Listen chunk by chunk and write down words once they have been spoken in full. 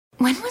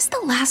When was the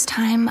last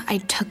time I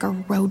took a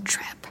road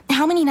trip?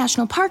 How many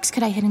national parks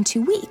could I hit in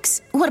 2 weeks?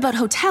 What about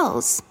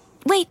hotels?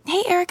 Wait,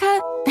 hey,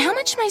 Erica, how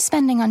much am I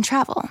spending on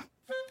travel?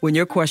 When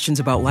your questions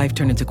about life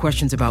turn into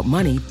questions about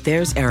money,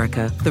 there's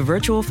Erica, the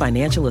virtual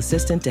financial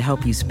assistant to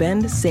help you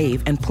spend,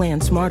 save, and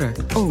plan smarter.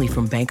 Only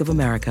from Bank of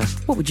America.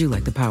 What would you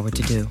like the power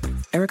to do?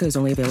 Erica is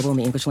only available in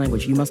the English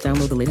language. You must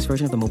download the latest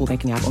version of the mobile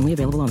banking app, only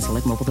available on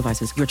select mobile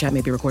devices. Your chat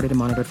may be recorded and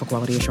monitored for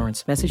quality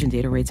assurance. Message and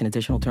data rates and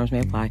additional terms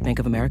may apply. Bank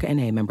of America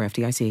N.A., member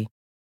FDIC.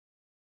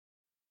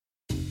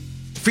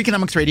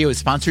 Freakonomics Radio is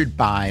sponsored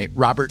by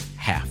Robert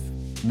Half.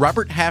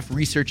 Robert Half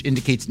research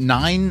indicates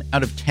 9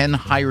 out of 10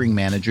 hiring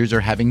managers are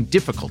having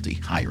difficulty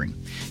hiring.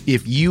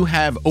 If you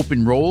have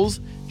open roles,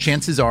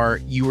 chances are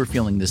you are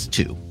feeling this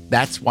too.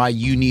 That's why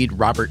you need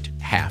Robert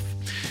Half.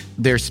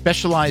 Their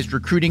specialized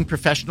recruiting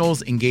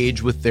professionals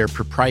engage with their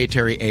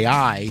proprietary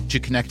AI to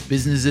connect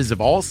businesses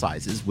of all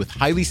sizes with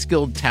highly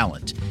skilled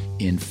talent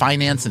in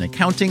finance and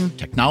accounting,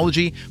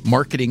 technology,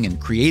 marketing and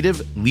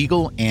creative,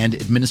 legal and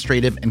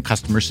administrative, and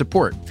customer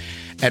support.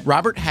 At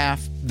Robert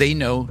Half, they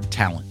know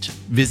talent.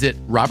 Visit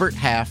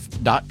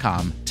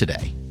roberthalf.com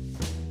today.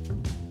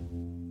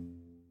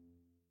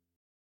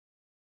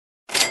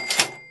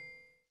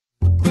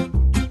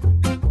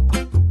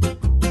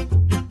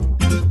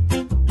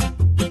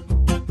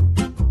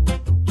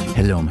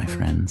 Hello, my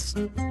friends.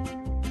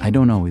 I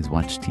don't always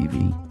watch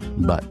TV,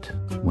 but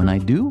when I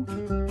do,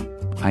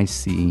 I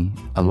see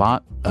a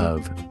lot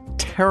of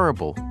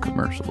terrible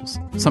commercials.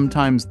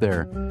 Sometimes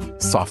they're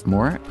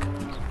sophomoric.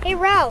 Hey,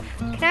 Ralph,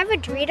 can I have a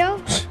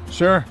Dorito?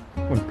 Sure,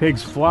 when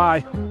pigs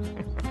fly.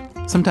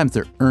 Sometimes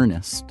they're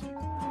earnest.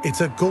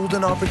 It's a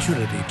golden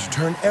opportunity to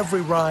turn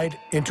every ride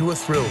into a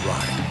thrill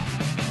ride.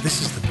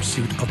 This is the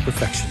pursuit of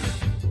perfection.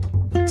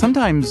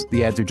 Sometimes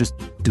the ads are just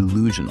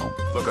delusional.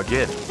 Look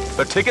again.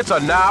 The tickets are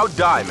now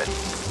diamond.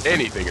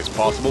 Anything is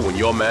possible when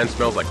your man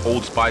smells like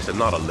Old Spice and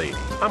not a lady.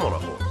 I'm on a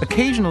horse.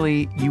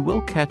 Occasionally, you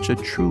will catch a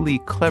truly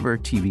clever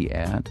TV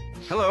ad.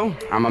 Hello,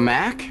 I'm a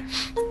Mac.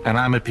 And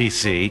I'm a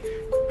PC.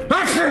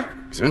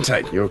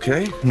 Gesundheit, you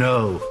okay?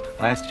 No.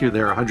 Last year,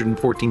 there are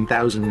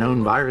 114,000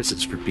 known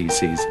viruses for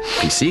PCs.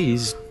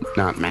 PCs,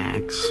 not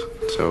Macs.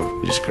 So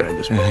you just grabbed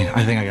this one.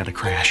 I think I got a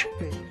crash.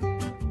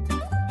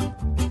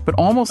 But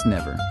almost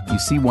never you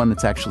see one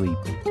that's actually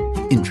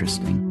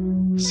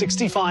interesting.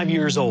 65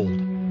 years old.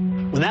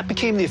 When that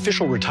became the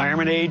official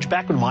retirement age,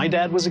 back when my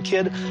dad was a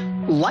kid,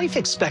 life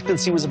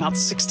expectancy was about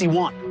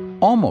 61.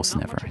 Almost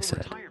never, I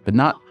said, but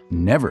not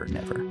never,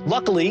 never.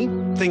 Luckily,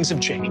 things have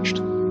changed.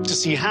 To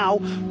see how,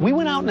 we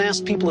went out and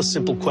asked people a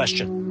simple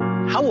question.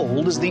 How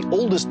old is the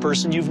oldest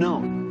person you've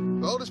known?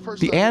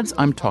 The ads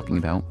I'm talking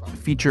about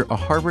feature a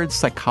Harvard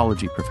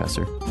psychology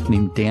professor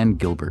named Dan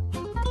Gilbert.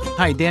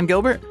 Hi, Dan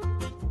Gilbert.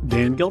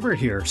 Dan Gilbert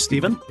here.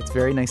 Stephen? It's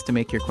very nice to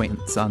make your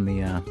acquaintance on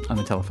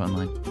the telephone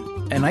line.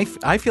 And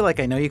I feel like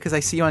I know you because I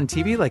see you on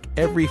TV like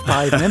every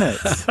 5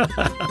 minutes.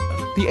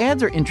 The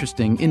ads are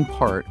interesting in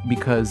part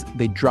because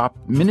they drop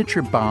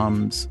miniature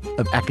bombs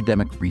of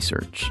academic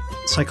research.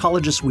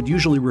 Psychologists would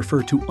usually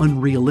refer to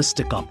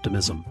unrealistic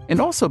optimism. And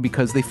also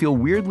because they feel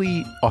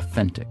weirdly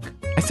authentic.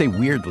 I say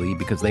weirdly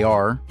because they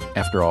are,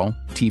 after all,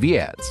 TV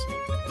ads.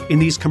 In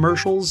these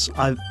commercials,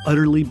 I've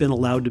utterly been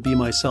allowed to be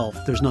myself.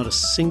 There's not a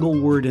single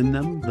word in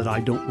them that I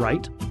don't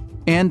write.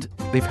 And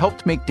they've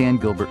helped make Dan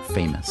Gilbert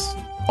famous.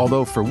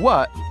 Although for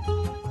what,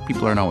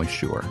 people aren't always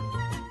sure.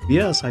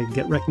 Yes, I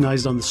get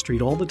recognized on the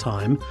street all the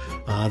time.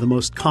 The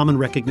most common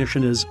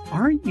recognition is,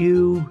 aren't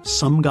you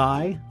some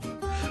guy?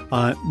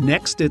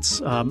 Next, it's,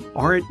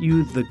 aren't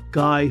you the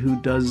guy who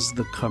does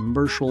the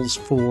commercials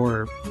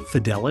for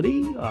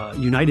Fidelity,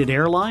 United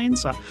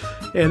Airlines?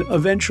 And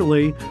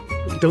eventually,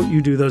 don't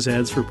you do those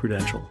ads for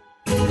Prudential?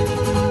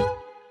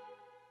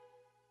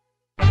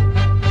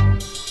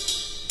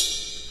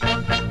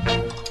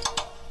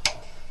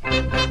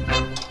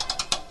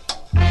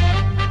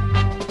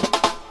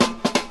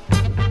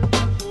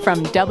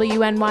 From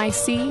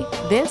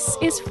WNYC, this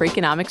is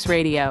Freakonomics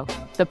Radio,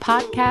 the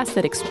podcast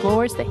that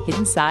explores the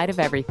hidden side of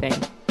everything.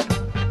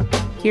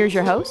 Here's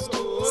your host,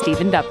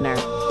 Stephen Dubner.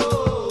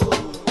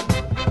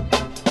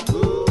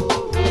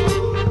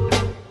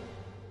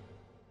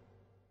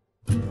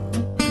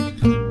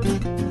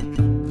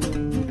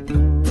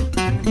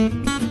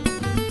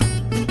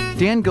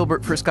 Dan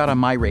Gilbert first got on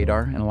my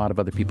radar and a lot of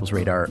other people's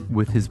radar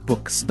with his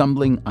book,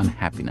 Stumbling on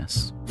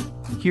Happiness.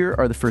 Here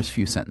are the first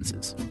few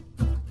sentences.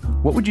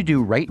 What would you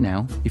do right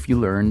now if you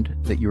learned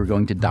that you were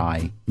going to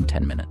die in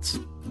 10 minutes?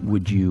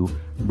 Would you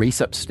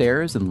race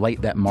upstairs and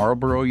light that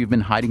Marlboro you've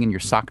been hiding in your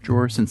sock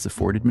drawer since the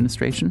Ford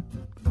administration?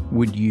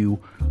 Would you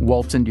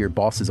waltz into your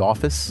boss's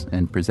office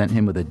and present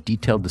him with a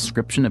detailed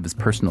description of his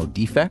personal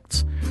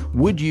defects?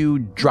 Would you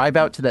drive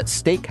out to that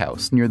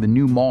steakhouse near the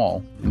new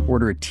mall and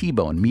order a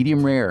T-bone,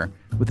 medium rare,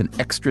 with an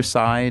extra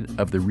side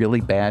of the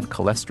really bad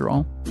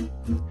cholesterol?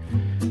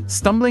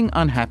 Stumbling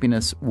on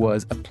Happiness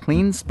was a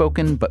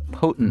plain-spoken but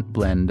potent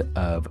blend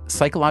of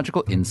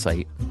psychological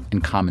insight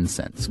and common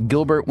sense.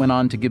 Gilbert went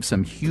on to give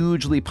some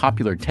hugely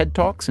popular TED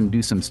Talks and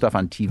do some stuff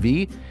on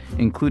TV,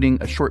 including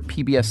a short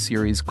PBS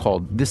series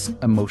called This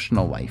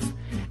Emotional Life.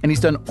 And he's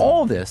done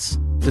all this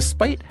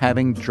despite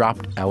having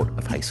dropped out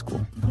of high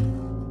school.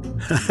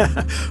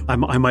 I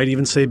might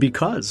even say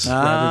because,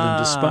 rather than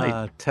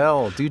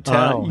despite. Do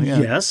tell.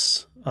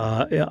 Yes.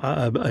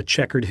 A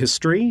checkered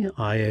history.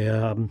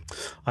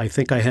 I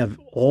think I have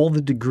all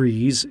the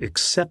degrees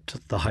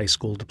except the high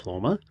school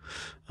diploma.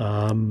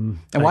 And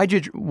why'd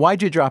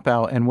you drop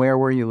out, and where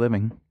were you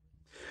living?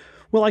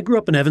 Well, I grew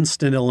up in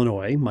Evanston,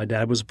 Illinois. My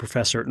dad was a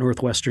professor at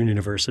Northwestern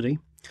University.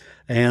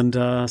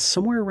 And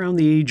somewhere around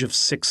the age of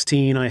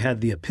 16, I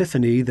had the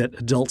epiphany that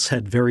adults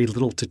had very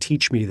little to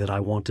teach me that I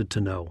wanted to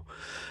know.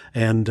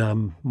 And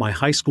my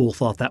high school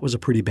thought that was a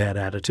pretty bad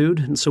attitude.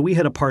 And so we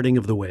had a parting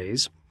of the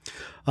ways.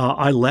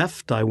 I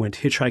left. I went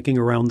hitchhiking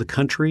around the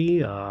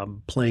country,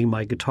 playing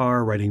my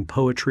guitar, writing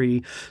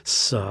poetry,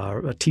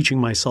 teaching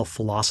myself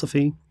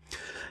philosophy,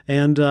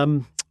 and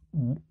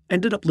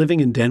ended up living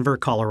in Denver,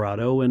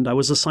 Colorado. And I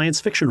was a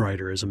science fiction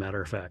writer, as a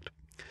matter of fact.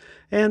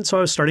 And so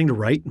I was starting to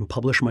write and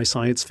publish my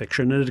science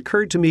fiction. And it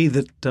occurred to me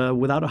that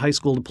without a high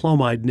school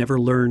diploma, I'd never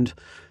learned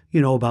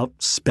about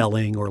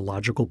spelling or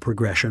logical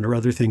progression or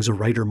other things a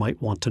writer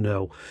might want to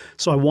know.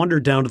 So I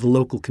wandered down to the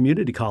local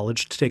community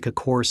college to take a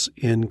course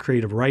in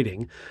creative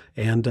writing.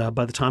 And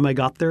by the time I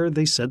got there,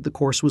 they said the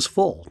course was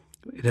full.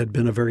 It had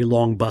been a very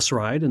long bus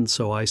ride. And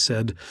so I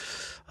said,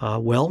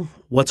 well,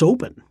 what's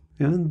open?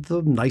 And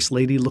the nice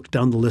lady looked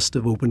down the list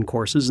of open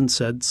courses and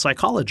said,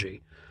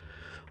 psychology.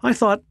 I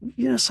thought,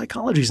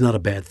 psychology is not a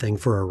bad thing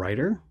for a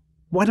writer.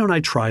 Why don't I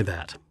try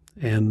that?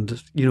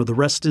 And, the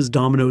rest is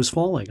dominoes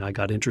falling. I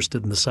got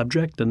interested in the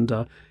subject,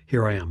 and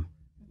here I am.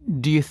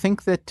 Do you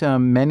think that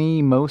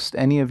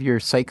any of your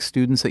psych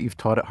students that you've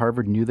taught at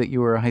Harvard knew that you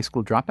were a high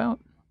school dropout?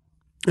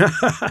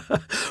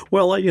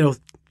 Well,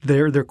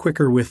 they're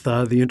quicker with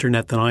the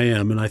internet than I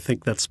am, and I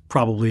think that's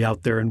probably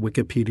out there in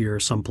Wikipedia or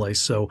someplace.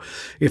 So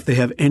if they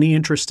have any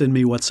interest in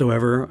me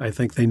whatsoever, I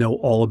think they know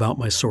all about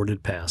my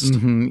sordid past.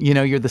 Mm-hmm.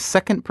 You're the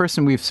second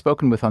person we've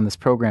spoken with on this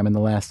program in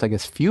the last,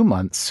 few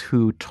months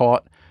who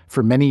taught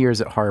for many years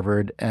at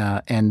Harvard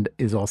and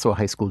is also a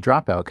high school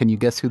dropout. Can you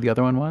guess who the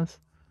other one was?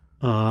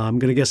 I'm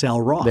going to guess Al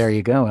Roth. There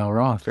you go, Al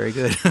Roth. Very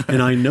good.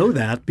 And I know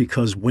that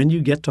because when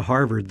you get to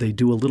Harvard, they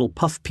do a little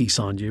puff piece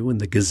on you in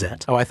the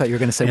Gazette. Oh, I thought you were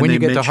going to say when you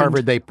get to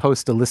Harvard, they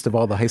post a list of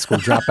all the high school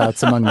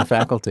dropouts among the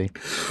faculty.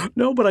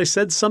 No, but I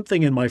said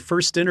something in my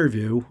first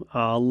interview,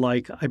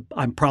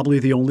 I'm probably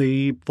the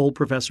only full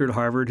professor at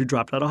Harvard who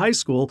dropped out of high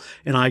school,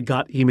 and I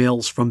got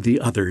emails from the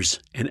others,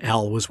 and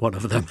Al was one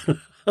of them.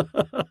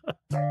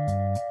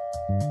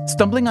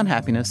 Stumbling on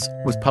Happiness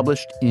was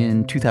published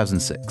in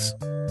 2006.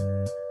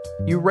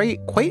 You write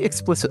quite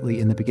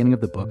explicitly in the beginning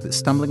of the book that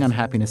Stumbling on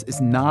Happiness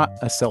is not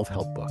a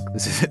self-help book.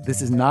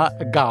 This is not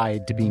a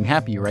guide to being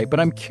happy, right?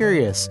 But I'm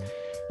curious,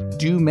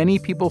 do many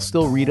people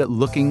still read it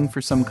looking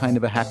for some kind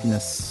of a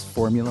happiness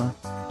formula?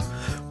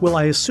 Well,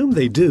 I assume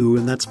they do,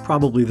 and that's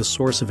probably the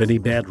source of any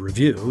bad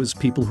review, is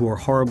people who are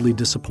horribly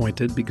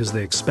disappointed because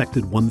they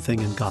expected one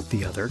thing and got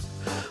the other.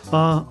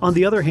 On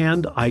the other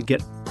hand, I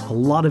get a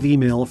lot of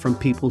email from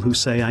people who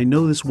say, I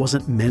know this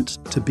wasn't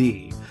meant to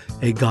be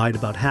a guide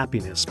about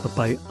happiness, but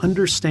by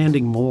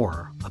understanding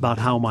more about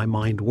how my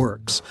mind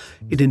works,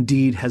 it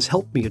indeed has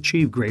helped me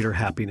achieve greater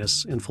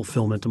happiness and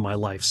fulfillment in my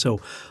life.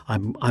 So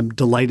I'm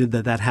delighted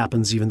that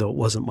happens, even though it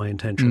wasn't my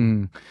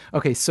intention.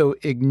 Okay, so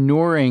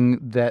ignoring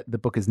that the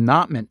book is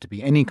not meant to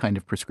be any kind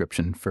of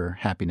prescription for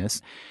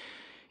happiness,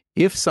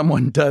 if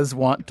someone does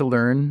want to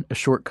learn a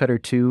shortcut or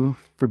two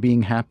for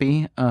being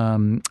happy,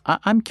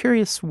 I'm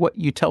curious what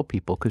you tell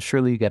people, because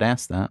surely you get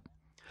asked that.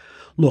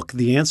 Look,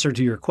 the answer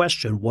to your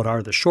question, what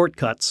are the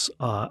shortcuts,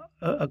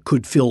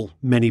 could fill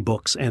many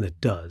books, and it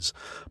does.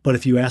 But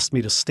if you asked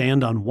me to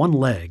stand on one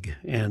leg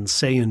and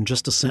say in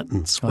just a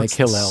sentence, what's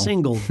the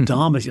single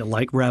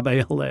like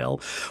Rabbi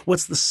Hillel,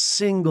 what's the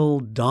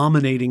single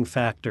dominating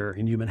factor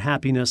in human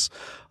happiness,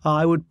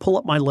 I would pull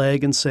up my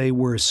leg and say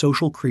we're a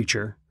social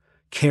creature,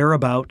 care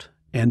about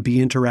and be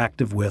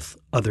interactive with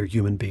other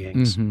human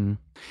beings. Mm-hmm.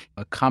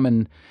 A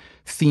common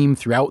theme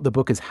throughout the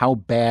book is how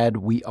bad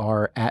we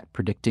are at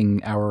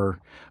predicting our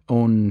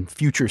own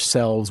future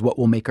selves, what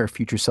will make our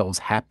future selves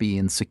happy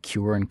and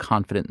secure and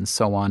confident and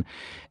so on.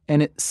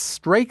 And it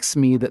strikes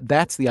me that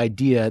that's the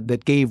idea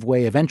that gave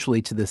way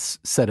eventually to this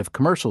set of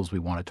commercials we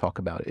want to talk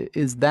about.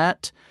 Is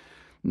that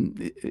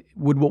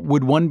would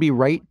one be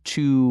right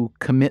to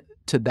commit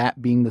to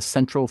that being the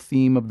central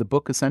theme of the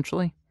book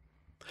essentially?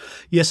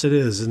 Yes, it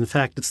is. In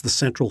fact, it's the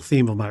central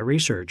theme of my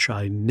research.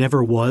 I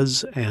never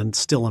was and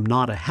still am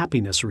not a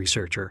happiness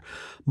researcher.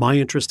 My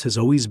interest has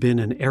always been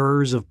in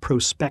errors of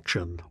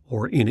prospection,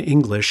 or in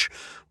English,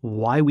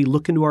 why we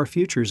look into our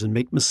futures and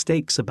make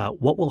mistakes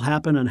about what will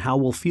happen and how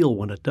we'll feel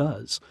when it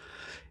does.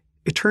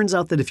 It turns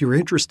out that if you're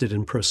interested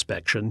in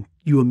prospection,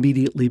 you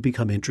immediately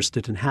become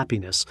interested in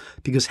happiness,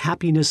 because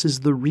happiness is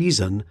the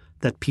reason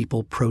that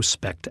people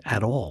prospect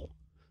at all.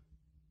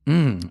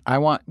 I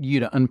want you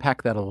to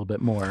unpack that a little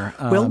bit more.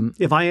 Well,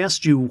 if I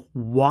asked you,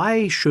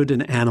 why should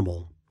an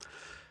animal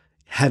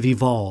have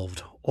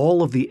evolved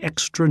all of the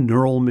extra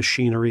neural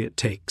machinery it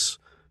takes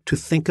to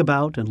think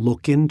about and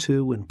look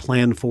into and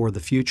plan for the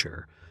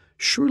future,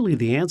 surely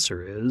the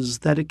answer is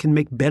that it can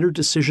make better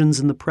decisions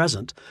in the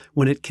present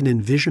when it can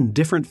envision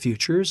different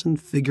futures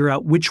and figure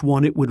out which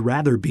one it would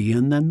rather be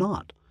in than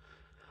not.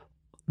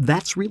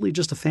 That's really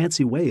just a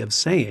fancy way of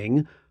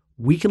saying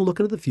we can look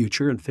into the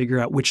future and figure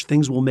out which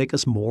things will make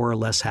us more or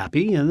less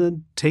happy and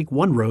then take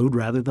one road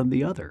rather than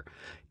the other.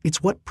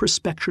 It's what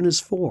prospection is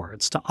for.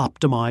 It's to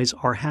optimize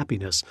our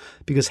happiness,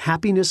 because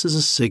happiness is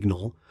a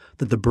signal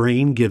that the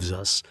brain gives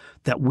us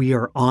that we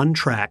are on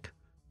track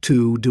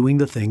to doing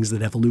the things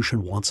that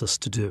evolution wants us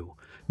to do,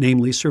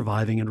 namely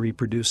surviving and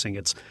reproducing.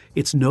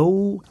 It's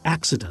no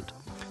accident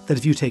that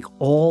if you take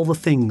all the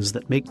things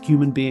that make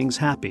human beings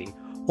happy,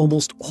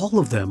 almost all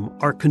of them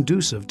are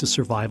conducive to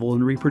survival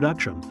and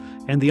reproduction,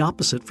 and the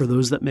opposite for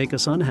those that make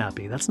us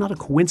unhappy. That's not a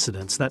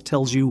coincidence. That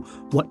tells you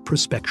what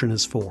prospection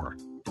is for.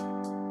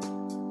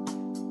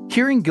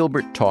 Hearing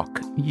Gilbert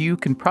talk, you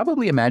can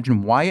probably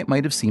imagine why it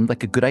might have seemed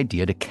like a good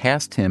idea to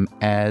cast him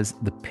as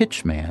the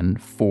pitchman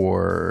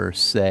for,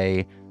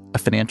 say, a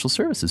financial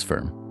services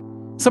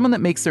firm. Someone that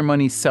makes their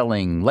money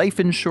selling life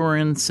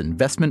insurance,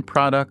 investment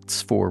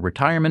products for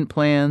retirement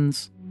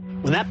plans.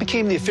 When that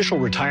became the official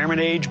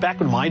retirement age, back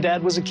when my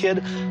dad was a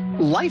kid,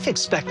 life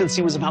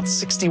expectancy was about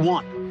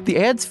 61. The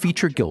ads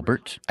feature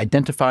Gilbert,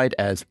 identified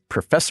as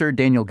Professor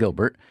Daniel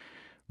Gilbert,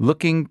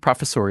 looking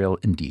professorial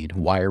indeed.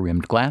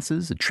 Wire-rimmed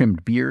glasses, a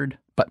trimmed beard,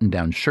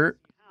 button-down shirt.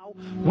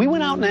 We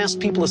went out and asked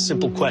people a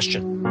simple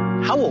question.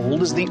 How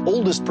old is the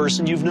oldest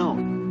person you've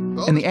known?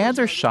 And the ads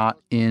are shot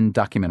in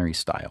documentary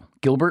style.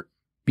 Gilbert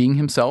being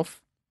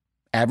himself,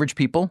 average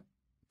people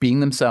being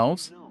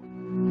themselves.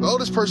 The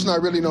oldest person I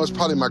really know is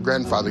probably my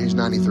grandfather. He's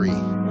 93.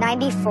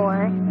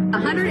 94.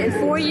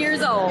 104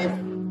 years old.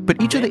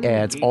 But each of the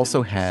ads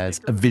also has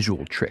a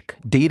visual trick.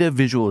 Data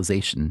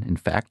visualization, in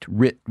fact,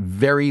 writ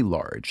very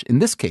large. In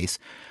this case,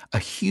 a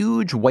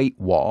huge white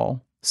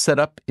wall set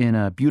up in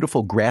a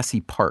beautiful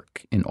grassy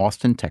park in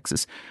Austin,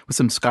 Texas, with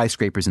some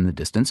skyscrapers in the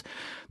distance.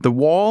 The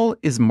wall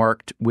is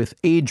marked with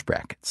age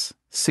brackets,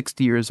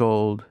 60 years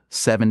old,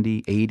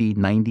 70, 80,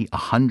 90,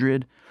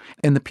 100.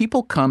 And the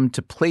people come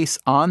to place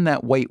on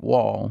that white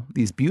wall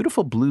these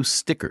beautiful blue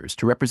stickers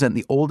to represent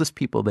the oldest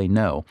people they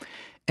know.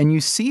 And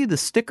you see the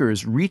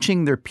stickers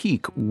reaching their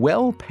peak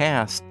well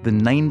past the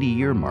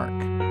 90-year mark.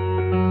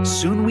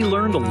 Soon we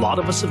learned a lot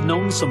of us have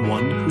known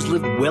someone who's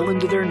lived well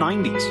into their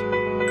 90s.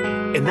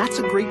 And that's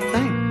a great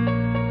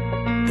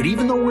thing. But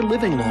even though we're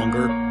living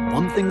longer,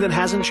 one thing that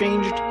hasn't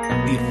changed,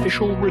 the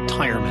official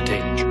retirement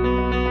age.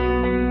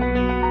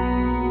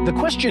 The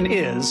question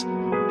is,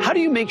 how do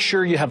you make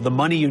sure you have the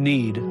money you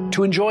need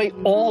to enjoy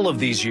all of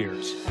these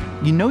years?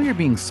 You know you're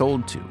being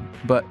sold to,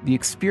 but the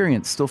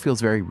experience still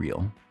feels very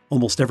real.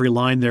 Almost every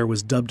line there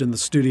was dubbed in the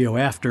studio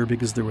after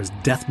because there was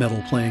death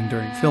metal playing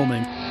during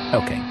filming.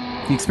 Okay,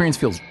 the experience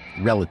feels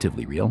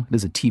relatively real. It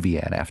is a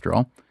TV ad after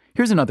all.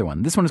 Here's another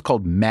one. This one is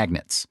called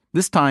Magnets.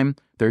 This time,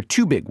 there are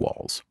two big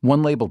walls,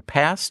 one labeled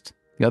past,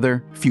 the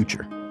other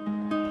future.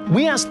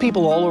 We asked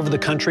people all over the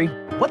country,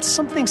 what's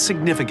something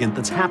significant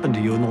that's happened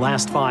to you in the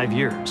last 5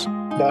 years?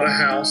 Bought a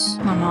house.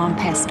 My mom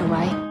passed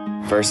away.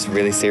 First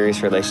really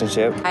serious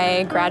relationship.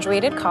 I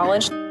graduated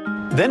college.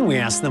 Then we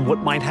asked them what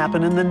might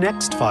happen in the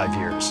next 5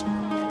 years.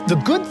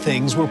 The good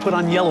things were put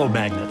on yellow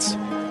magnets,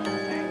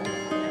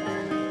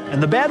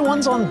 and the bad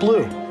ones on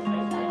blue.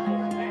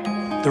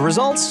 The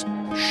results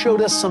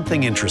showed us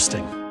something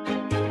interesting.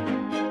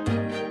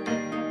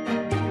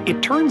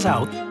 It turns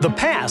out the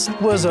past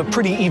was a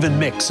pretty even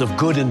mix of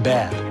good and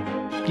bad,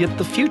 yet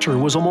the future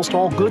was almost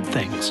all good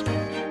things.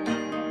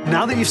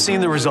 Now that you've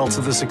seen the results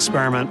of this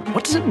experiment,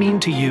 what does it mean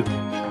to you?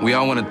 We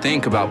all want to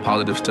think about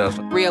positive stuff.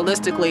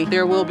 Realistically,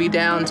 there will be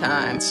down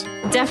times.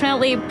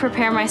 Definitely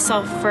prepare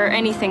myself for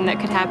anything that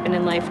could happen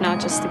in life, not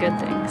just the good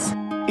things.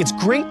 It's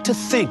great to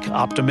think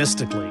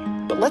optimistically,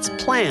 but let's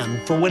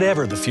plan for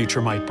whatever the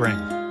future might bring.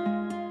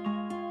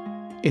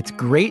 It's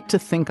great to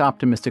think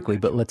optimistically,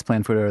 but let's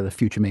plan for whatever the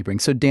future may bring.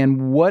 So,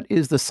 Dan, what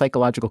is the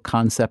psychological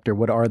concept, or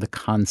what are the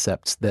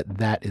concepts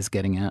that is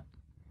getting at?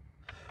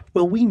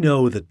 Well, we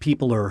know that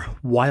people are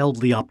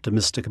wildly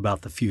optimistic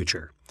about the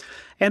future.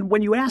 And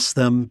when you ask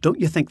them, don't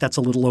you think that's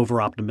a little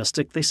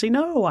over-optimistic? They say,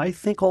 no, I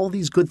think all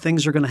these good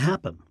things are going to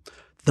happen.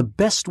 The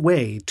best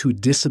way to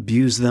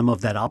disabuse them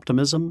of that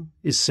optimism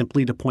is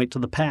simply to point to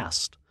the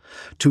past,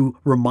 to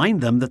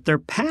remind them that their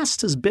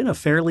past has been a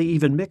fairly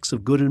even mix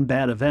of good and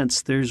bad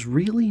events. There's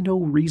really no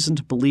reason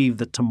to believe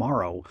that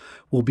tomorrow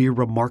will be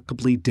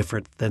remarkably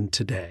different than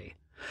today.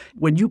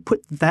 When you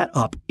put that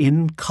up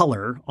in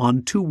color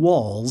on two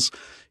walls,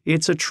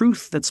 it's a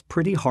truth that's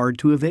pretty hard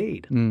to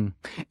evade.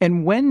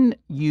 And when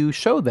you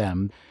show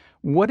them,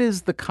 what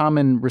is the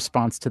common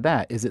response to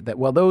that? Is it that,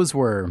 well, those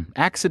were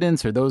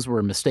accidents, or those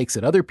were mistakes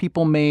that other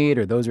people made,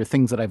 or those are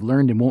things that I've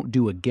learned and won't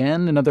do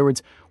again? In other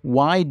words,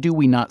 why do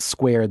we not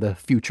square the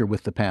future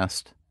with the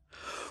past?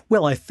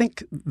 Well, I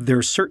think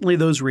there's certainly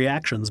those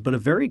reactions, but a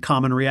very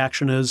common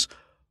reaction is,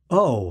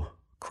 oh,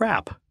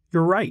 crap,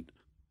 you're right.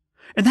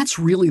 And that's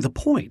really the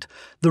point.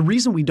 The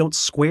reason we don't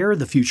square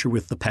the future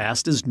with the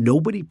past is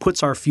nobody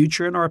puts our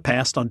future and our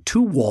past on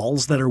two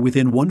walls that are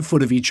within 1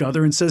 foot of each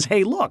other and says,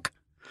 hey, look.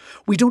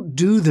 We don't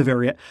do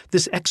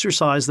this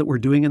exercise that we're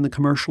doing in the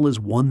commercial is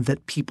one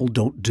that people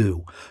don't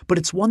do. But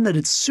it's one that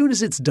as soon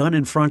as it's done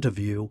in front of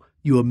you,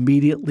 you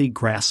immediately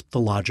grasp the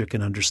logic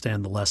and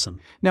understand the lesson.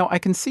 Now, I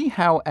can see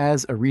how,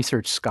 as a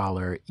research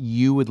scholar,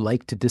 you would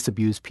like to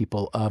disabuse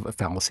people of a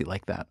fallacy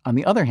like that. On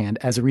the other hand,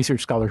 as a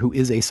research scholar who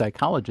is a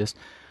psychologist,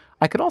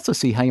 I could also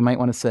see how you might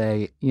want to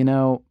say,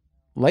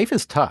 life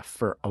is tough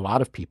for a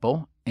lot of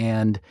people,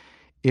 and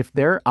if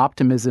their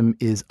optimism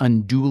is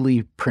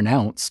unduly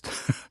pronounced,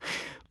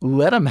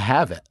 let them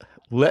have it.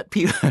 Let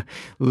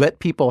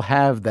people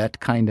have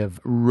that kind of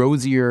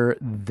rosier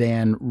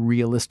than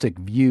realistic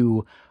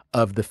view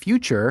of the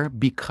future,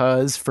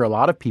 because for a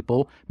lot of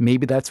people,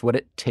 maybe that's what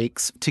it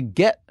takes to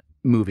get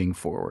moving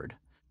forward.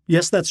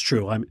 Yes, that's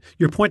true.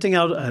 You're pointing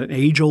out an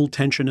age-old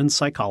tension in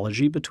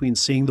psychology between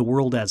seeing the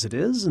world as it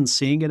is and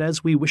seeing it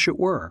as we wish it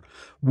were.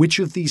 Which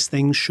of these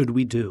things should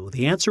we do?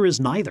 The answer is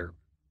neither.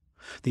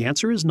 The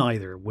answer is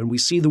neither. When we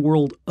see the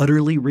world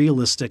utterly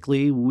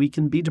realistically, we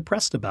can be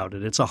depressed about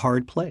it. It's a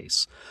hard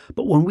place.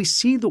 But when we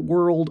see the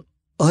world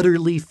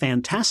utterly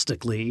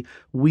fantastically,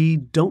 we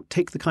don't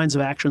take the kinds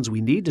of actions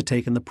we need to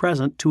take in the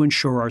present to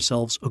ensure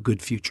ourselves a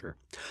good future.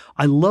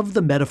 I love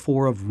the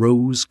metaphor of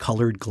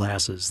rose-colored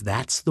glasses.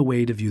 That's the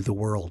way to view the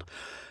world.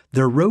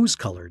 They're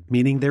rose-colored,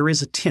 meaning there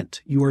is a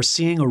tint. You are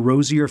seeing a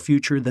rosier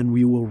future than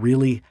we will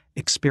really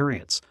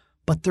experience.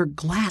 But they're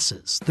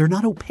glasses. They're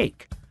not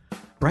opaque.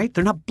 Right?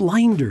 They're not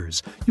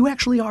blinders. You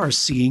actually are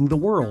seeing the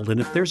world.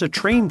 And if there's a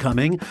train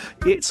coming,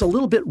 it's a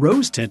little bit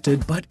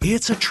rose-tinted, but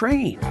it's a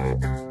train.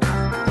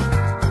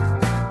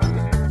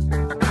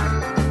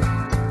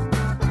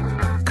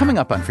 Coming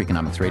up on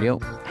Freakonomics Radio,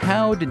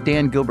 how did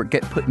Dan Gilbert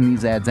get put in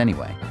these ads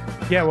anyway?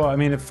 Yeah, well,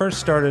 it first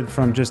started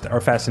from just our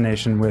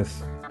fascination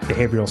with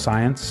behavioral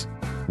science.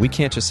 We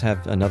can't just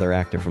have another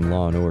actor from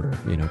Law & Order,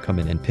 come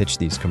in and pitch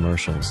these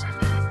commercials.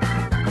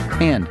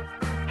 And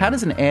how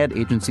does an ad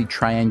agency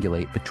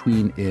triangulate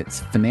between its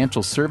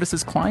financial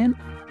services client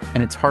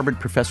and its Harvard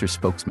professor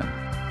spokesman?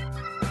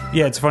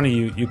 Yeah, it's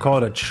funny. You call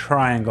it a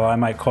triangle. I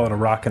might call it a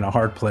rock and a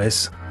hard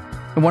place.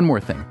 And one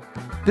more thing.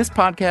 This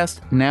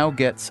podcast now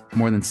gets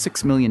more than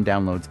 6 million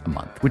downloads a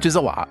month, which is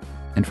a lot,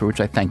 and for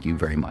which I thank you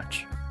very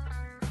much.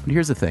 But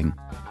here's the thing.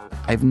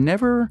 I've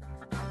never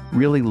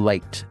really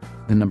liked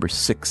the number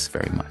 6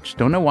 very much.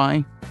 Don't know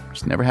why.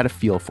 Just never had a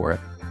feel for it.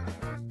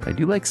 But I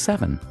do like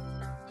 7.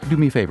 So do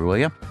me a favor, will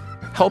you?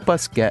 Help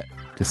us get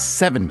to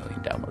 7 million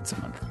downloads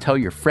a month. Tell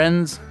your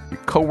friends, your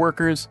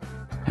coworkers,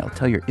 hell,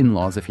 tell your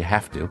in-laws if you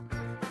have to.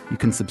 You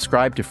can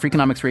subscribe to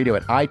Freakonomics Radio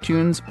at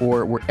iTunes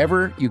or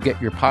wherever you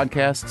get your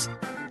podcasts.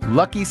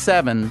 Lucky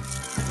 7.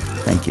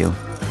 Thank you.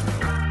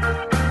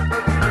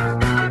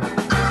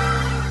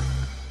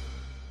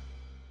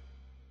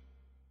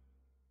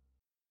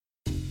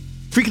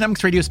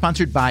 Freakonomics Radio is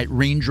sponsored by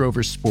Range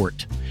Rover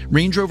Sport.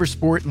 Range Rover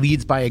Sport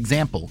leads by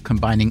example,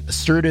 combining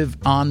assertive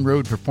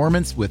on-road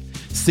performance with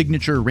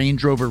signature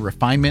Range Rover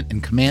refinement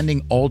and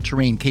commanding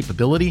all-terrain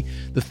capability.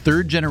 The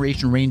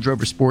third-generation Range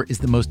Rover Sport is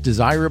the most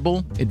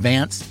desirable,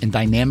 advanced, and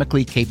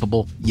dynamically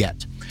capable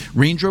yet.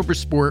 Range Rover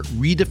Sport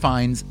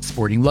redefines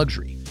sporting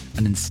luxury.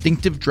 An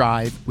instinctive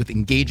drive with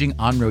engaging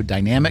on-road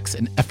dynamics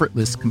and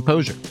effortless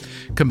composure.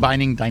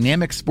 Combining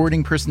dynamic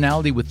sporting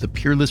personality with the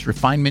peerless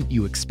refinement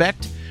you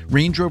expect,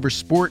 Range Rover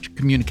Sport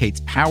communicates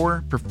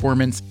power,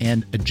 performance,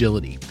 and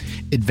agility.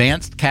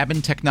 Advanced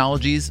cabin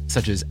technologies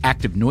such as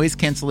active noise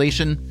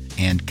cancellation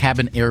and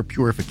cabin air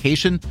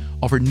purification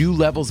offer new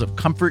levels of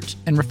comfort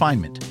and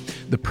refinement.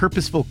 The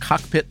purposeful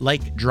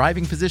cockpit-like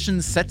driving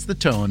position sets the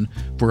tone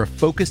for a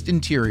focused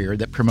interior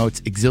that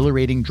promotes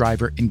exhilarating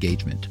driver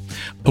engagement.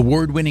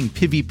 Award-winning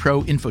Pivi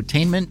Pro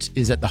infotainment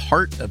is at the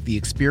heart of the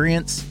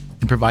experience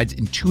and provides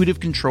intuitive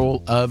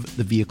control of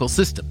the vehicle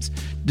systems.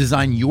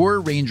 Design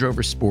your Range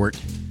Rover Sport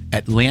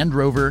at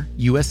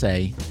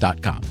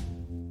LandRoverUSA.com.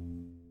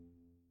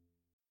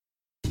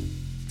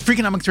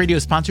 Freakonomics Radio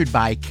is sponsored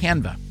by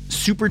Canva.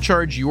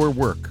 Supercharge your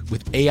work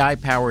with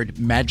AI-powered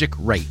Magic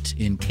Write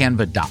in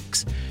Canva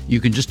Docs. You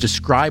can just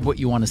describe what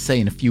you want to say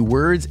in a few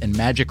words, and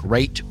Magic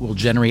Write will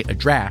generate a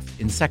draft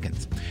in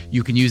seconds.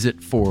 You can use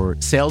it for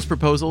sales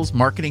proposals,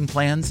 marketing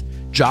plans,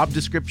 job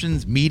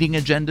descriptions, meeting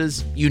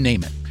agendas, you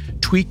name it.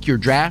 Tweak your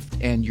draft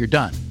and you're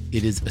done.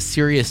 It is a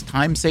serious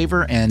time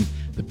saver and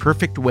the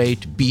perfect way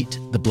to beat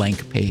the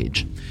blank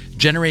page.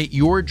 Generate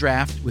your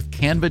draft with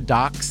Canva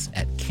Docs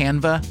at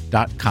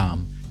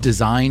canva.com.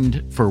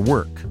 Designed for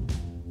work.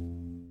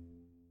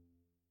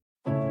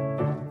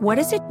 What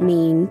does it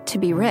mean to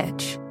be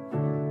rich?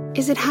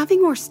 Is it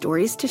having more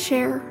stories to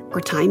share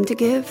or time to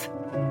give?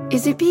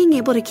 Is it being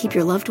able to keep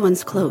your loved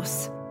ones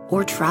close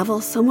or travel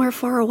somewhere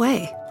far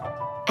away?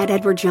 At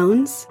Edward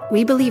Jones,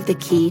 we believe the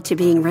key to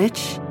being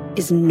rich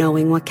is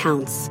knowing what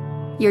counts.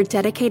 Your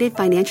dedicated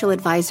financial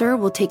advisor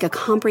will take a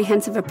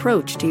comprehensive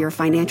approach to your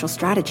financial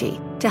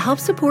strategy to help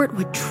support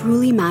what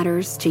truly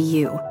matters to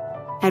you.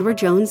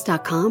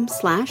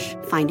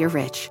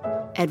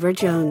 EdwardJones.com/findyourrich. Edward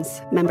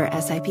Jones, member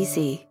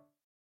SIPC.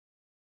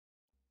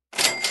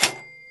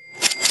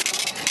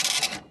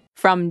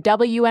 From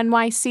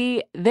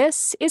WNYC,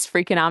 this is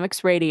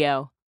Freakonomics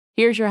Radio.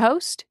 Here's your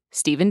host,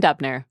 Stephen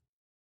Dubner.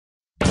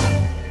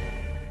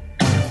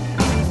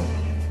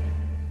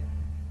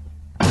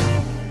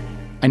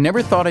 I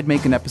never thought I'd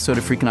make an episode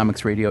of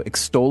Freakonomics Radio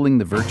extolling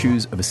the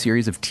virtues of a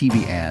series of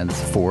TV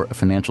ads for a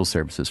financial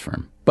services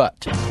firm.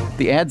 But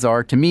the ads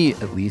are, to me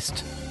at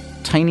least,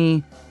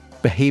 tiny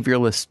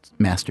behavioralist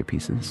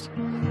masterpieces.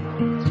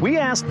 We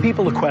asked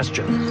people a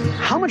question.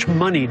 How much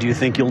money do you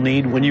think you'll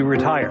need when you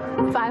retire?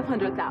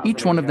 $500,000.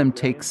 Each one of them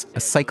takes a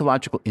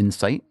psychological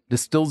insight,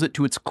 distills it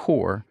to its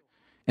core,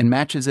 and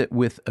matches it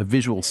with a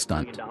visual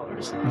stunt.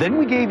 Then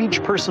we gave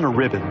each person a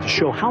ribbon to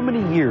show how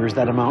many years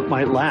that amount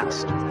might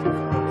last.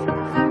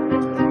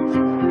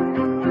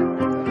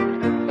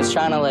 I was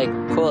trying to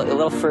pull it a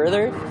little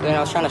further, and I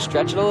was trying to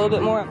stretch it a little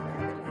bit more.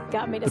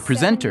 The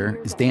presenter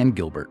is Dan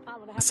Gilbert,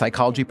 a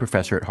psychology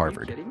professor at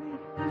Harvard.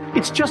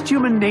 It's just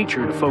human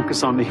nature to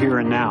focus on the here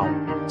and now.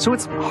 So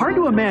it's hard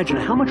to imagine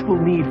how much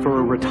we'll need for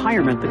a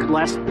retirement that could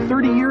last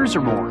 30 years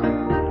or more.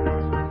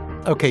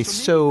 Okay,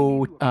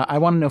 so I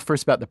want to know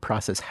first about the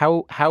process.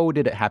 How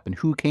did it happen?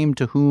 Who came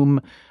to whom?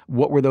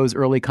 What were those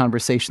early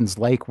conversations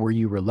like? Were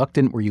you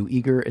reluctant? Were you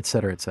eager? Et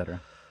cetera, et cetera.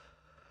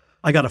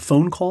 I got a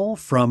phone call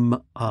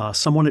from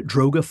someone at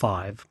Droga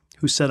 5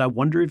 who said, I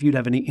wonder if you'd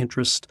have any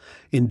interest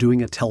in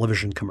doing a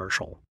television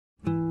commercial.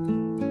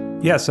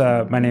 Yes,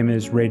 my name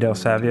is Ray Del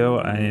Savio.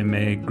 I am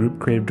a group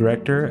creative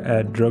director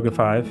at Droga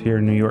 5 here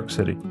in New York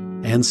City.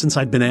 And since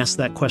I'd been asked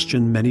that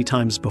question many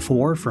times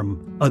before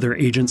from other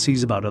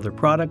agencies about other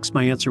products,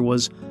 my answer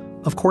was,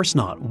 of course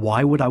not.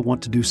 Why would I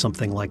want to do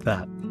something like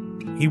that?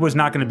 He was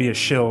not going to be a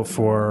shill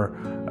for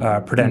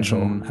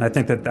Prudential. Mm-hmm. And I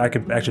think that I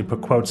could actually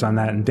put quotes on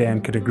that, and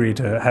Dan could agree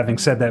to having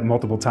said that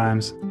multiple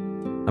times.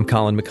 I'm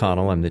Colin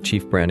McConnell. I'm the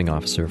Chief Branding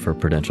Officer for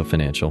Prudential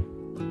Financial.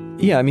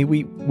 Yeah, I mean,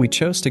 we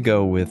chose to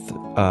go with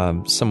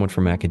someone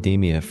from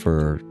academia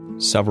for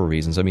several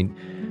reasons. I mean,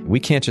 we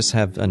can't just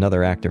have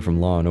another actor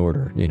from Law and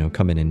Order,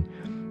 come in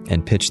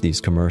and pitch these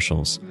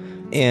commercials.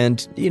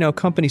 And,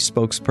 company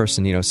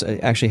spokesperson,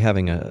 actually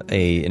having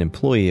an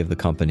employee of the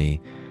company,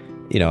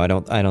 I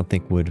don't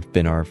think would have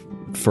been our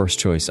first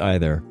choice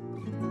either.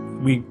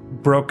 We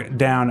broke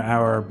down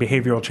our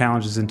behavioral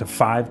challenges into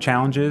 5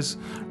 challenges,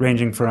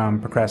 ranging from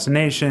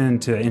procrastination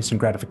to instant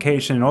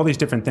gratification, and all these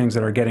different things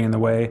that are getting in the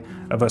way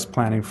of us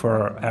planning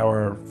for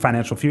our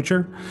financial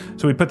future.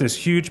 So we put this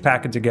huge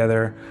packet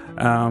together.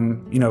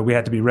 We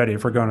had to be ready.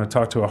 If we're going to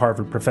talk to a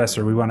Harvard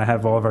professor, we want to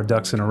have all of our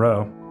ducks in a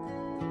row.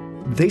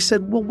 They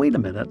said, well, wait a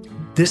minute.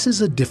 This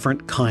is a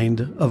different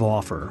kind of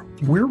offer.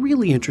 We're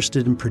really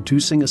interested in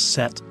producing a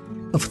set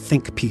of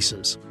think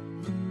pieces.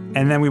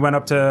 And then we went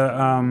up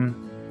to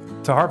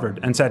Harvard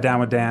and sat down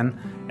with Dan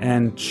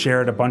and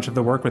shared a bunch of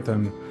the work with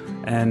him.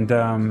 And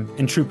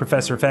in true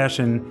professor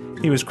fashion,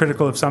 he was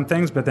critical of some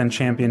things, but then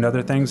championed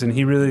other things. And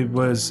he really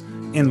was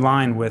in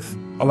line with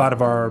a lot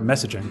of our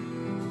messaging.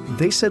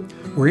 They said,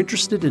 we're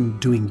interested in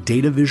doing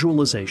data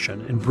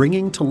visualization and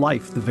bringing to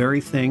life the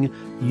very thing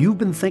you've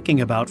been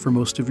thinking about for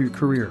most of your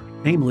career,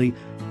 namely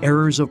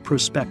errors of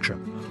prospection.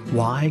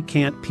 Why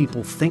can't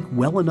people think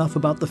well enough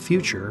about the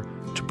future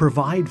to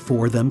provide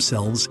for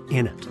themselves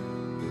in it?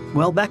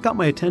 Well, that got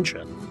my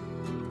attention.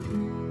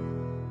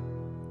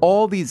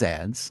 All these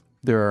ads,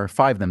 there are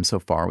 5 of them so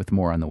far with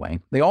more on the way,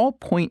 they all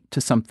point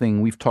to something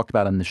we've talked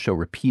about on this show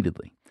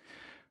repeatedly.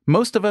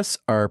 Most of us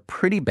are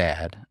pretty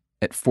bad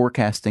at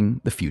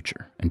forecasting the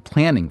future and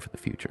planning for the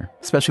future,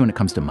 especially when it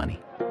comes to money.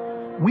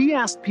 We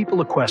asked people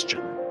a question.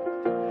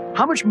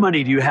 How much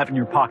money do you have in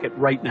your pocket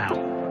right now?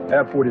 I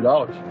have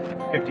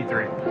 $40.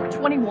 53.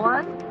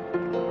 21?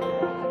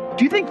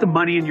 Do you think the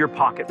money in your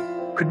pocket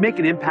could make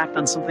an impact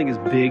on something as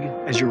big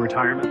as your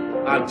retirement?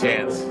 Not a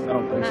chance. I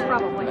don't think so.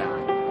 Probably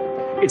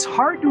not. It's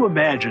hard to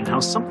imagine how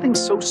something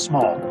so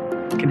small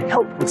can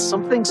help with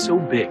something so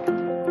big.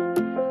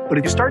 But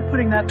if you start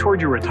putting that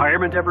toward your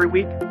retirement every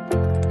week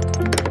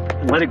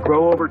and let it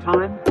grow over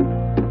time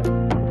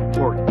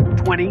for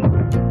 20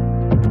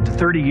 to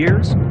 30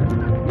 years,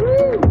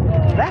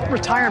 that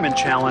retirement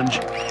challenge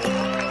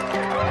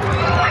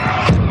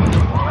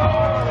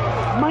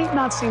might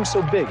not seem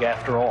so big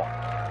after all.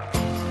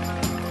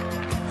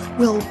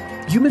 Well,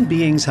 human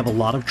beings have a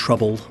lot of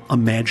trouble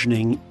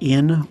imagining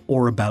in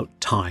or about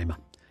time,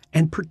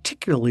 and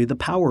particularly the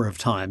power of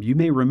time. You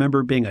may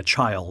remember being a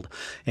child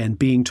and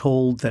being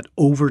told that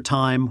over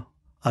time,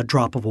 a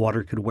drop of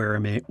water could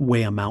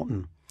weigh a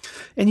mountain.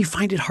 And you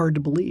find it hard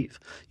to believe.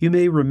 You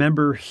may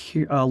remember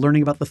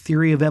learning about the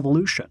theory of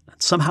evolution.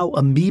 Somehow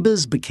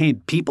amoebas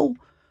became people.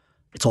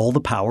 It's all the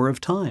power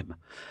of time.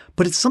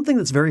 But it's something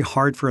that's very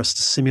hard for us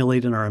to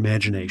simulate in our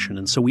imagination,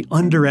 and so we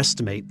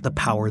underestimate the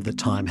power that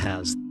time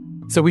has.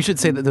 So we should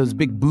say that those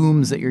big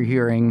booms that you're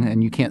hearing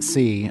and you can't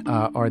see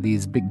are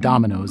these big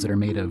dominoes that are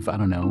made of,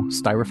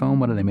 styrofoam?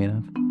 What are they made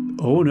of?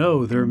 Oh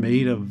no, they're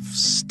made of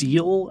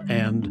steel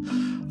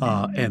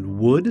and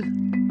wood.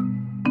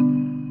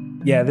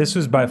 Yeah, this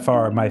was by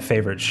far my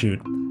favorite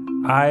shoot.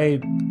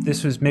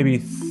 This was maybe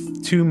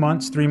 3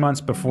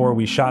 months before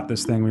we shot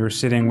this thing. We were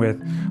sitting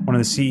with one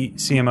of the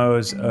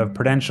CMOs of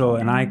Prudential,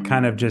 and I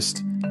kind of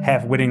just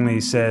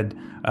half-wittingly said,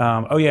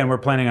 oh yeah, and we're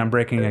planning on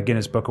breaking a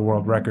Guinness Book of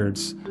World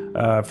Records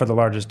for the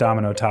largest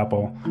domino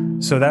topple.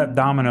 So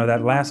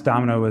that last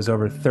domino was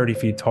over 30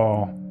 feet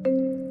tall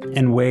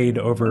and weighed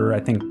over,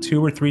 I think,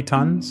 2 or 3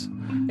 tons.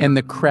 And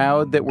the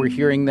crowd that we're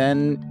hearing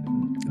then,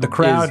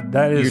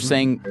 you're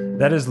saying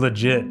that is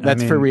legit.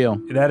 That's for real.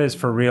 That is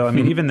for real. I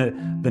mean, even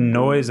the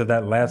noise of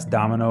that last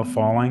domino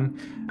falling,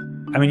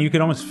 I mean, you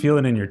could almost feel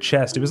it in your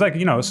chest. It was like,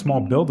 a small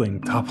building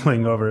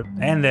toppling over.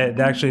 And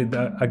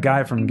a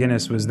guy from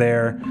Guinness was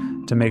there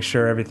to make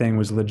sure everything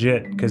was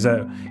legit. Because,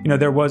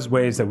 there was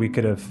ways that we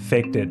could have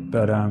faked it,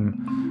 but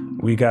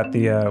we got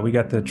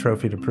the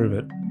trophy to prove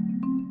it.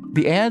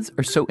 The ads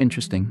are so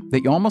interesting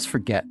that you almost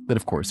forget that,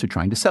 of course, they're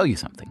trying to sell you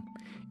something.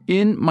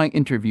 In my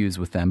interviews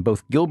with them,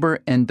 both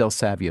Gilbert and Del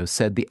Savio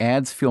said the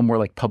ads feel more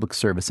like public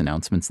service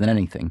announcements than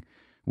anything,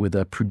 with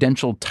a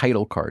Prudential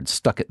title card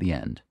stuck at the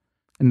end.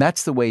 And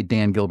that's the way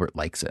Dan Gilbert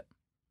likes it.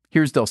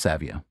 Here's Del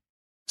Savio.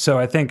 So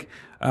I think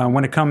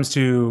when it comes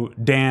to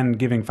Dan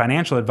giving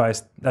financial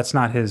advice, that's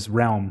not his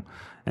realm.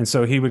 And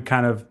so he would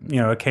kind of,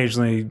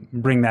 occasionally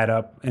bring that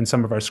up in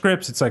some of our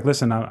scripts. It's like,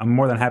 listen, I'm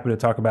more than happy to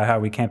talk about how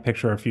we can't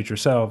picture our future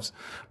selves,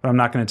 but I'm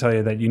not going to tell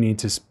you that you need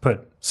to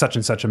put such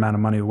and such amount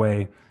of money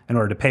away in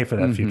order to pay for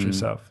that future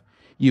self.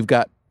 You've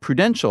got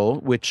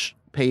Prudential, which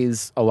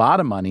pays a lot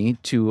of money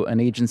to an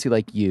agency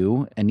like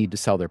you and need to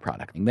sell their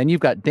product. And then you've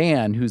got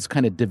Dan, who's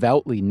kind of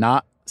devoutly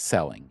not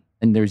selling.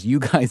 And there's you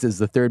guys as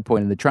the third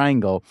point in the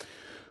triangle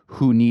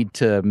who need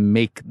to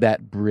make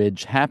that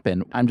bridge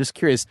happen. I'm just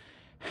curious,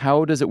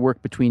 how does it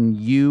work between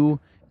you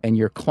and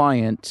your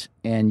client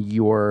and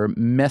your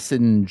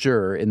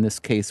messenger, in this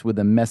case, with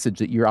a message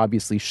that you're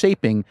obviously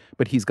shaping,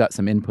 but he's got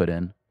some input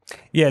in?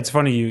 Yeah, it's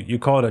funny. You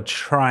call it a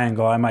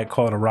triangle. I might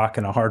call it a rock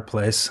and a hard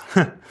place.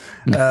 But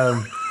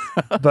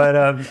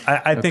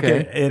I think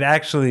it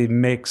actually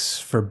makes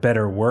for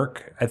better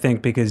work, I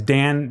think, because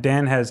Dan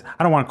has,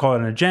 I don't want to call it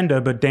an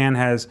agenda, but Dan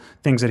has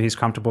things that he's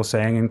comfortable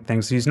saying and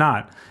things he's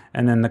not.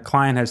 And then the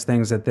client has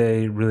things that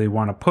they really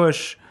want to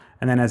push.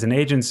 And then as an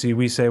agency,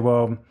 we say,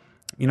 well,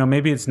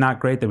 maybe it's not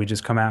great that we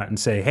just come out and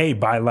say, hey,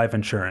 buy life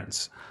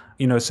insurance.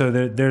 So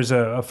there's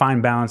a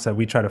fine balance that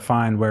we try to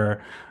find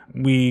where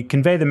we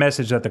convey the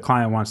message that the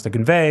client wants to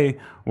convey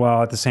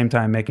while at the same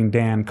time making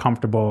Dan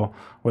comfortable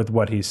with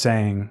what he's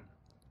saying.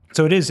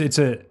 So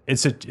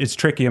it's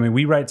tricky. I mean,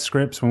 we write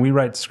scripts. When we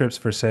write scripts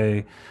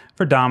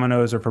for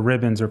dominoes or for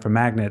ribbons or for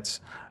magnets,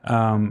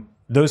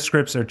 those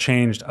scripts are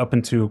changed up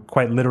into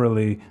quite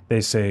literally,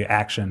 they say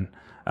action.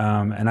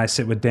 And I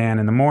sit with Dan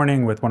in the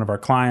morning with one of our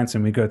clients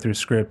and we go through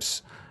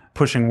scripts,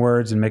 pushing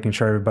words and making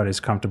sure everybody's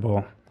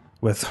comfortable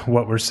with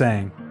what we're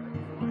saying.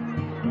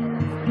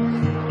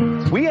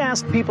 We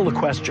asked people a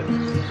question.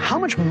 How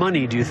much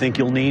money do you think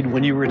you'll need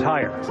when you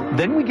retire?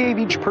 Then we gave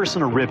each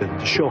person a ribbon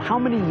to show how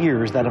many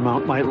years that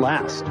amount might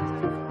last.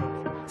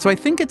 So I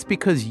think it's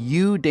because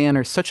you, Dan,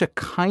 are such a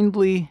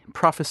kindly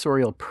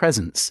professorial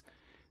presence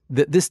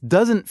that this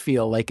doesn't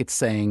feel like it's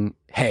saying,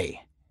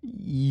 hey,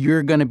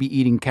 you're going to be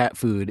eating cat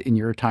food in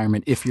your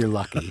retirement if you're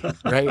lucky,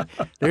 right?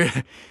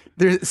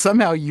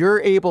 Somehow you're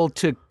able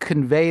to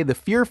convey the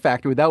fear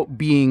factor without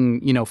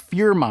being,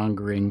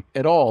 fear-mongering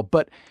at all.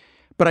 But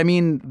I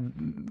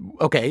mean,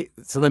 okay,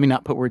 so let me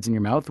not put words in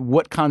your mouth.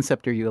 What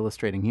concept are you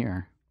illustrating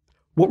here?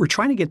 What we're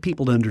trying to get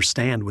people to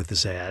understand with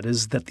this ad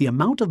is that the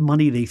amount of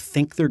money they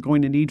think they're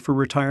going to need for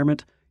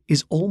retirement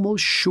is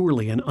almost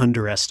surely an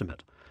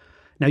underestimate.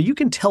 Now, you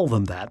can tell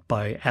them that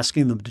by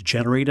asking them to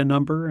generate a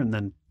number and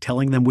then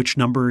telling them which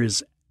number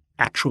is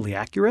actually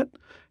accurate,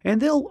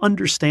 and they'll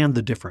understand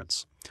the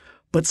difference.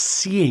 But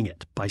seeing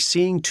it, by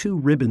seeing 2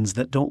 ribbons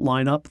that don't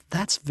line up,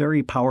 that's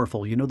very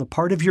powerful. The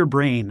part of your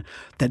brain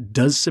that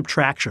does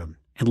subtraction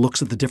and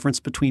looks at the difference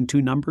between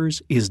 2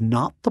 numbers is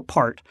not the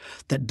part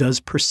that does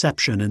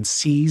perception and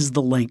sees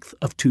the length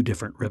of 2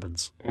 different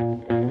ribbons.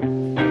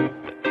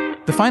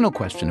 The final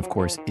question, of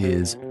course,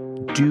 is,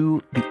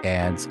 do the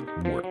ads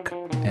work?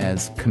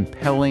 As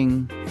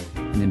compelling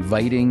and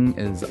inviting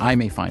as I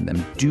may find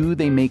them, do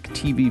they make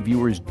TV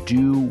viewers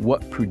do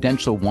what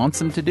Prudential wants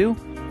them to do?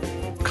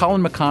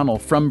 Colin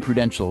McConnell from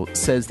Prudential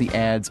says the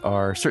ads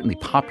are certainly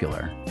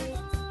popular.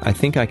 I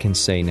think I can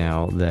say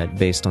now that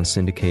based on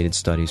syndicated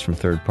studies from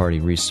third-party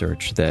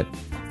research that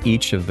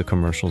each of the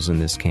commercials in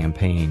this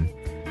campaign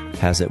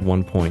has at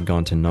one point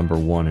gone to number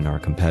 1 in our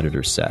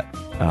competitor set.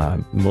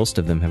 Most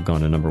of them have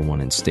gone to number 1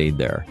 and stayed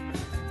there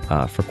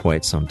for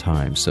quite some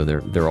time. So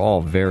they're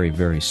all very,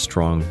 very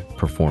strong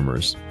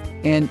performers.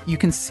 And you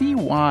can see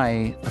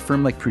why a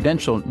firm like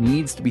Prudential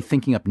needs to be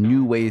thinking up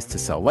new ways to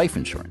sell life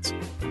insurance.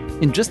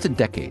 In just a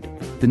decade,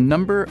 the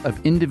number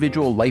of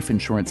individual life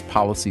insurance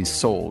policies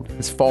sold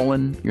has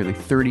fallen nearly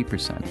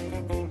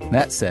 30%.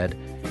 That said,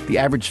 the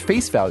average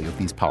face value of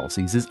these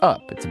policies is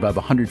up. It's above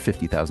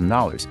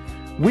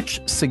 $150,000,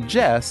 which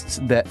suggests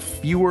that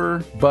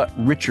fewer but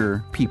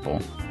richer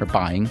people are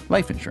buying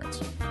life insurance.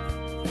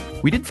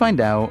 We did find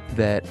out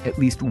that at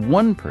least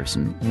one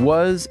person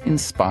was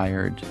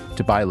inspired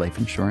to buy life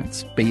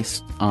insurance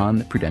based on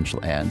the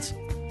Prudential ads.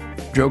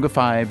 Droga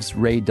 5's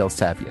Ray Del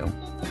Savio,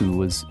 who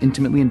was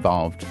intimately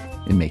involved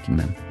in making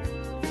them.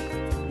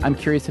 I'm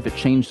curious if it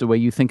changed the way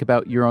you think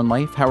about your own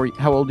life.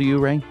 How old are you,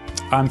 Ray?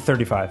 I'm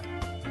 35.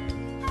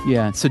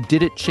 Yeah, so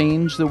did it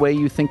change the way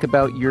you think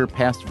about your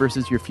past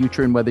versus your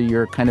future and whether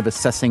you're kind of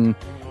assessing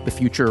the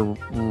future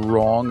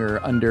wrong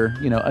or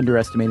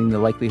underestimating the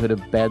likelihood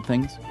of bad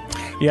things?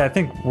 Yeah, I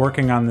think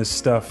working on this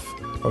stuff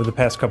over the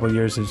past couple of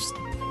years has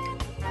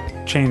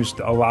changed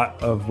a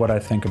lot of what I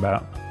think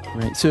about.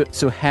 Right.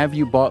 So have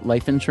you bought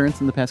life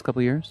insurance in the past couple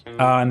of years?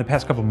 In the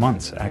past couple of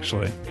months,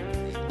 actually.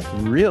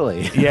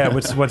 Really? Yeah.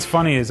 What's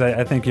funny is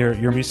I think your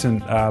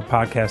recent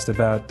podcast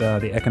about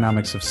the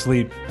economics of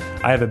sleep.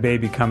 I have a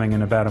baby coming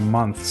in about a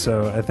month,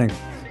 so I think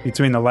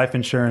between the life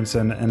insurance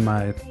and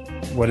my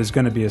what is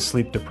going to be a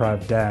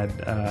sleep-deprived dad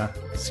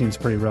seems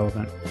pretty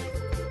relevant.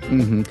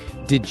 Mm-hmm.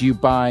 Did you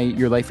buy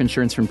your life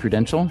insurance from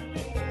Prudential?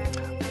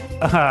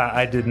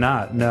 I did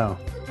not, no.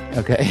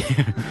 Okay.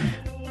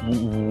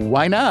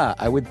 Why not?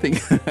 I would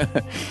think...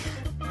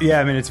 Yeah,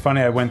 I mean, it's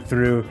funny. I went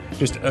through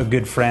just a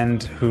good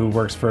friend who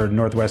works for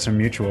Northwestern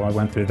Mutual. I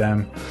went through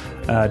them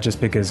just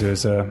because it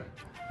was a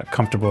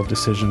comfortable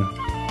decision.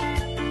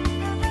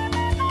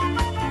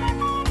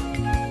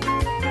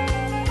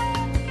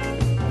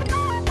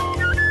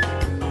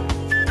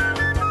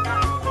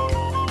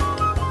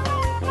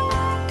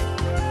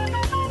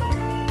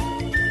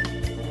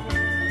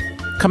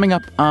 Coming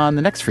up on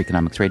the next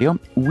Freakonomics Radio,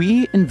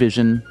 we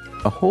envision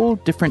a whole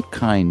different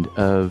kind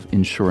of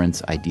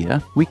insurance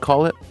idea. We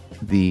call it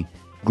the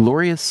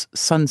Glorious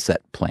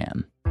Sunset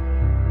Plan.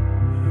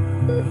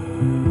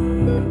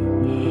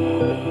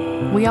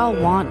 We all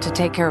want to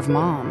take care of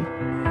Mom,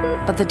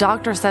 but the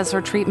doctor says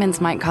her treatments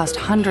might cost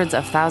hundreds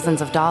of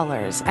thousands of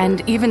dollars,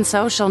 and even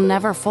so, she'll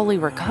never fully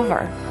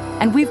recover.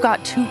 And we've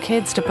got 2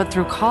 kids to put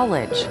through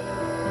college.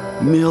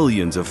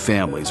 Millions of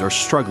families are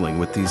struggling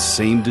with these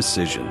same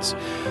decisions.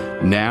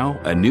 Now,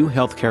 a new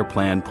healthcare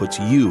plan puts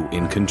you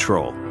in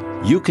control.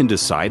 You can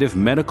decide if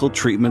medical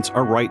treatments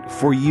are right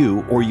for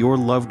you or your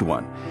loved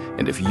one.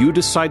 And if you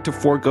decide to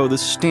forego the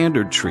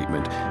standard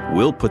treatment,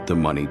 we'll put the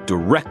money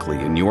directly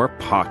in your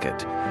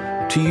pocket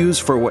to use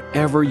for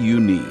whatever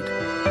you need.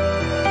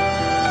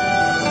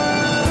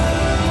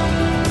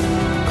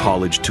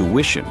 College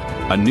tuition,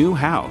 a new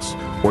house,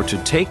 or to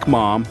take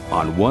Mom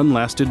on one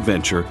last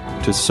adventure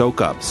to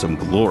soak up some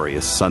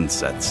glorious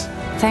sunsets.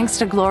 Thanks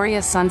to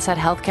Glorious Sunset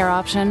Healthcare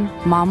Option,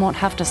 Mom won't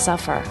have to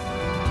suffer.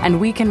 And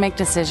we can make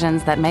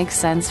decisions that make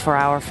sense for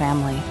our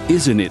family.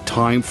 Isn't it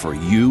time for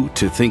you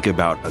to think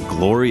about a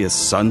glorious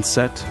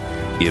sunset?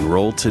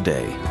 Enroll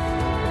today.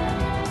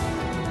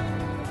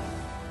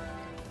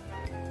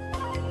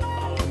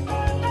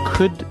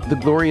 Could the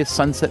Glorious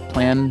Sunset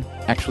Plan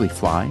actually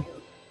fly?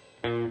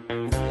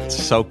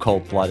 It's so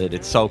cold-blooded.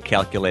 It's so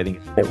calculating.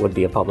 It would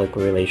be a public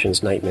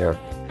relations nightmare.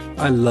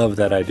 I love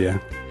that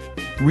idea.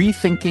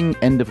 Rethinking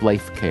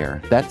End-of-Life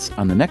Care. That's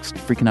on the next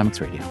Freakonomics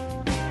Radio.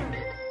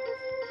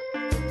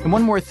 And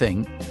one more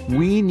thing,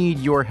 we need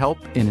your help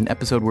in an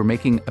episode we're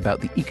making about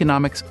the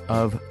economics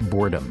of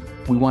boredom.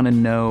 We want to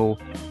know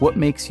what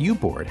makes you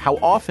bored. How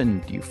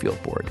often do you feel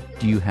bored?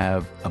 Do you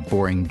have a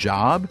boring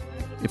job?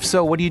 If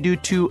so, what do you do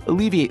to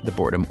alleviate the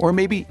boredom? Or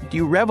maybe do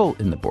you revel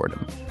in the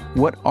boredom?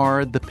 What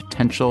are the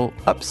potential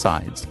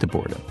upsides to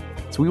boredom?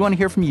 So we want to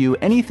hear from you.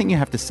 Anything you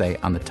have to say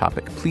on the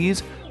topic,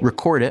 please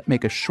record it,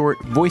 make a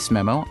short voice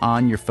memo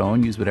on your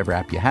phone, use whatever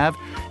app you have,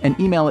 and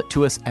email it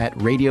to us at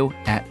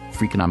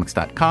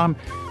radio@freakonomics.com.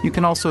 You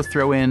can also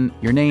throw in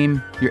your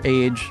name, your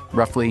age,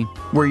 roughly,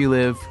 where you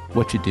live,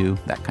 what you do,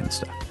 that kind of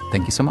stuff.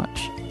 Thank you so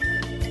much.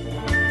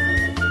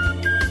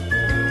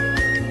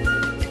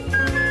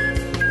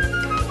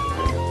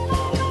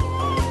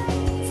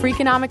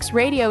 Freakonomics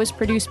Radio is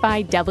produced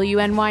by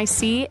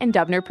WNYC and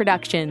Dubner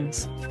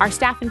Productions. Our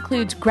staff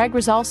includes Greg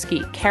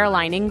Rosalski,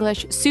 Caroline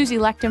English, Susie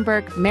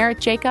Lechtenberg,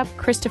 Merritt Jacob,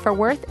 Christopher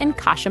Worth, and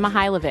Kasia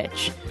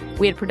Mihailovich.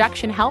 We had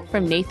production help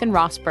from Nathan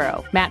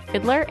Rossborough, Matt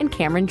Fiddler, and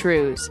Cameron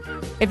Drews.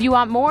 If you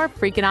want more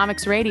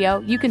Freakonomics Radio,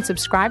 you can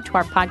subscribe to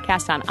our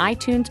podcast on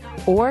iTunes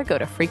or go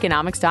to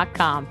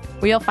Freakonomics.com,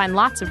 where you'll find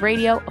lots of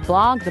radio, a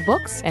blog, the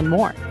books, and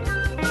more.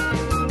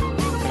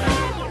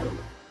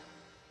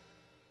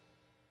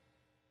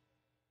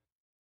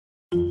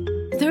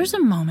 There's a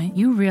moment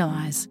you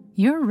realize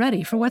you're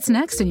ready for what's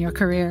next in your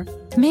career.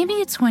 Maybe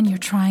it's when you're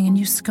trying a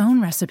new scone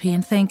recipe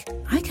and think,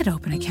 I could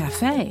open a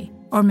cafe.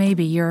 Or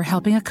maybe you're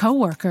helping a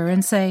coworker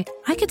and say,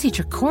 I could teach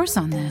a course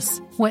on this.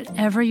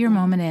 Whatever your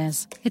moment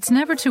is, it's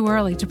never too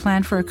early to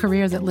plan for a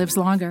career that lives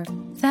longer.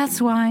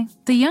 That's why,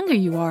 the younger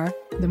you are,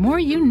 the more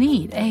you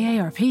need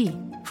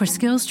AARP. For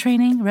skills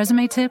training,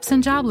 resume tips,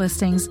 and job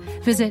listings,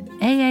 visit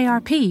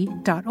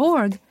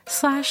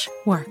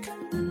aarp.org/work.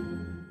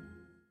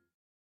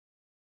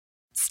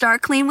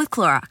 Start clean with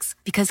Clorox,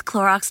 because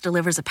Clorox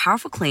delivers a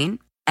powerful clean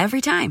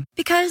Every time.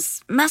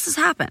 Because messes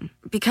happen.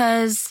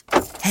 Because...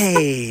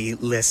 Hey,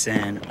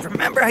 listen.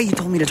 Remember how you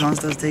told me to toss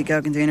those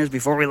takeout containers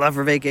before we left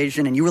for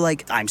vacation? And you were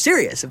like, I'm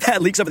serious. If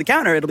that leaks over the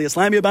counter, it'll be a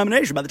slimy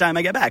abomination by the time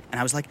I get back. And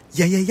I was like,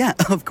 yeah,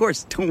 of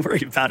course. Don't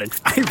worry about it.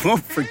 I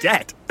won't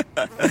forget.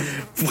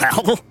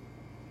 Well...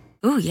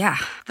 Ooh, yeah,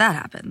 that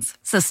happens.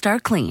 So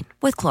start clean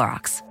with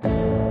Clorox.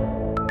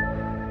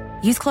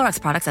 Use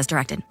Clorox products as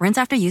directed. Rinse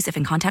after use if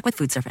in contact with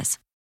food surface.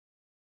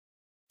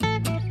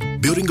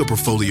 Building a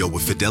portfolio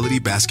with Fidelity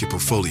Basket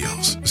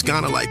Portfolios is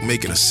kind of like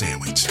making a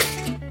sandwich.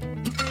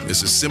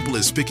 It's as simple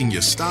as picking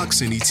your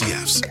stocks and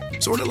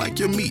ETFs, sort of like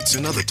your meats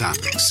and other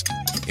topics,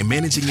 and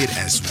managing it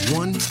as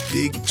one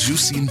big,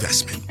 juicy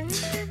investment.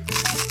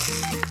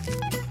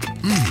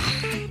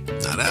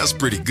 Now that's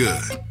pretty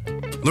good.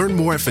 Learn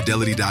more at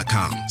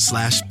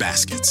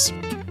fidelity.com/baskets.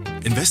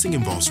 Investing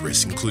involves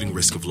risk, including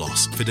risk of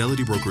loss.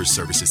 Fidelity Brokerage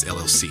Services,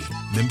 LLC.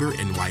 Member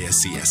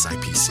NYSE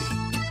SIPC.